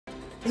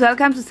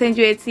Welcome to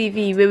Thenjiwe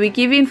TV, where we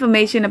give you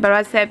information about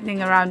what's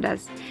happening around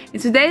us.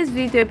 In today's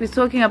video, we'll be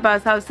talking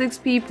about how 6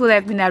 people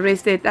have been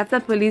arrested after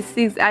police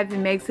seized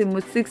ivermectin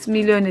with 6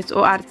 million at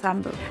OR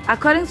Tambo.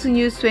 According to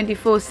News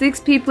 24, 6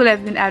 people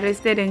have been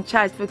arrested and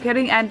charged for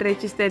carrying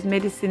unregistered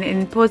medicine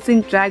and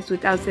importing drugs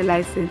without a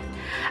license.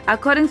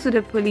 According to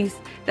the police,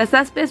 the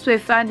suspects were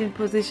found in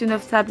possession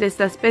of tablets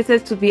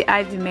suspected to be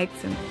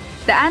ivermectin.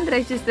 The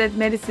unregistered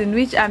medicine,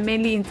 which are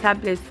mainly in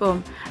tablet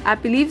form, are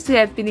believed to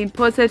have been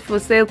imported for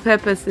sale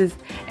purposes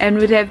and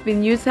would have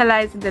been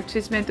utilized in the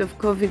treatment of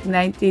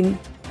COVID-19.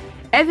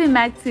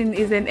 Ivermectin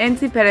is an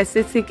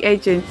anti-parasitic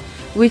agent,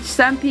 which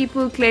some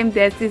people claim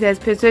that it has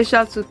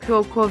potential to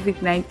cure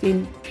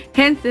COVID-19.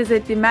 Hence, there's a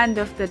demand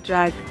of the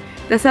drug.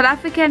 The South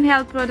African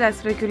Health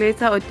Products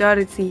Regulator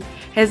Authority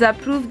has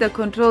approved the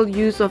controlled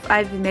use of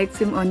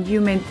ivermectin on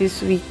humans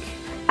this week.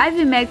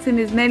 Ivermectin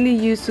is mainly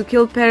used to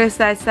kill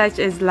parasites such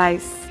as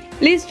lice.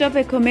 Please drop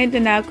a comment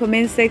in our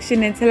comment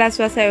section and tell us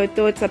what are your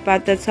thoughts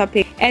about the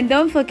topic. And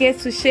don't forget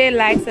to share,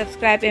 like,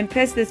 subscribe and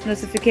press this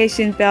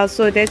notification bell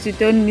so that you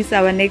don't miss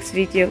our next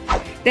video.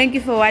 Thank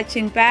you for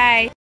watching.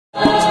 Bye.